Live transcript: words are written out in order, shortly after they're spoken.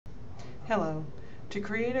Hello. To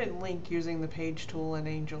create a link using the Page tool in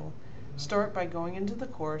Angel, start by going into the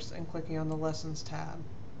course and clicking on the Lessons tab.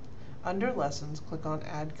 Under Lessons, click on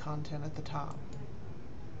Add Content at the top.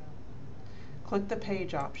 Click the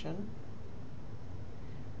Page option,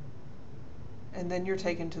 and then you're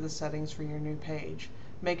taken to the settings for your new page.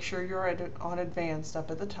 Make sure you're on Advanced up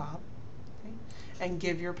at the top, okay, and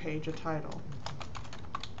give your page a title.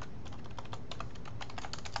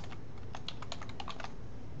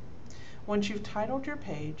 Once you've titled your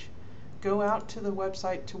page, go out to the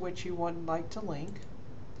website to which you would like to link,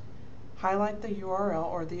 highlight the URL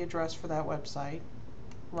or the address for that website,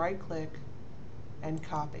 right-click, and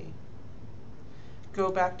copy. Go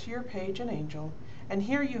back to your page in Angel, and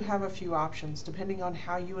here you have a few options depending on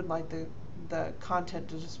how you would like the content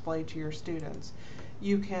to display to your students.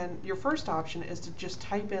 Your first option is to just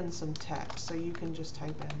type in some text. So you can just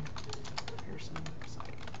type in, here's some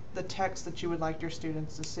website, the text that you would like your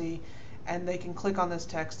students to see, and they can click on this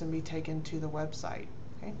text and be taken to the website.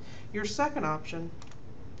 Okay? Your second option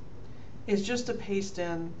is just to paste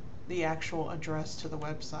in the actual address to the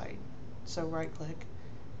website. So right-click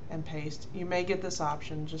and paste. You may get this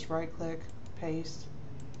option, just right-click, paste,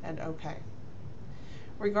 and OK.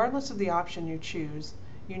 Regardless of the option you choose,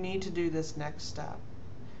 you need to do this next step.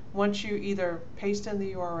 Once you either paste in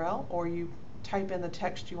the URL or you type in the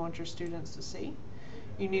text you want your students to see,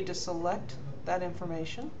 you need to select that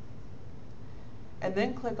information and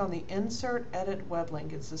then click on the Insert Edit Web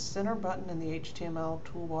Link. It's the center button in the HTML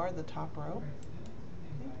toolbar, the top row.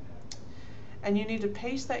 And you need to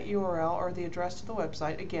paste that URL or the address to the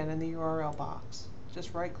website again in the URL box.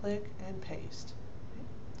 Just right-click and paste.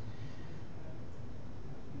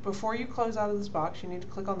 Before you close out of this box, you need to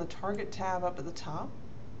click on the Target tab up at the top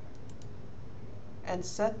and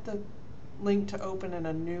set the link to open in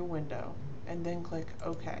a new window, and then click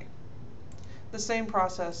OK. The same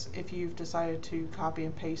process if you've decided to copy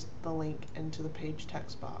and paste the link into the page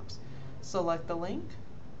text box. Select the link,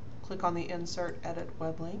 click on the Insert Edit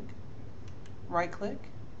Web Link, right-click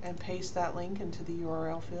and paste that link into the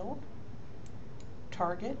URL field.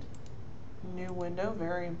 Target, new window,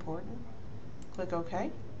 very important. Click OK.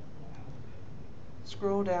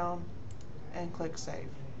 Scroll down and click Save.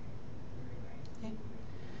 Okay.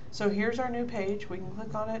 So here's our new page. We can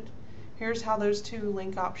click on it. Here's how those two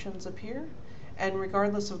link options appear. And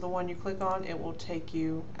regardless of the one you click on, it will take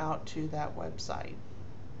you out to that website.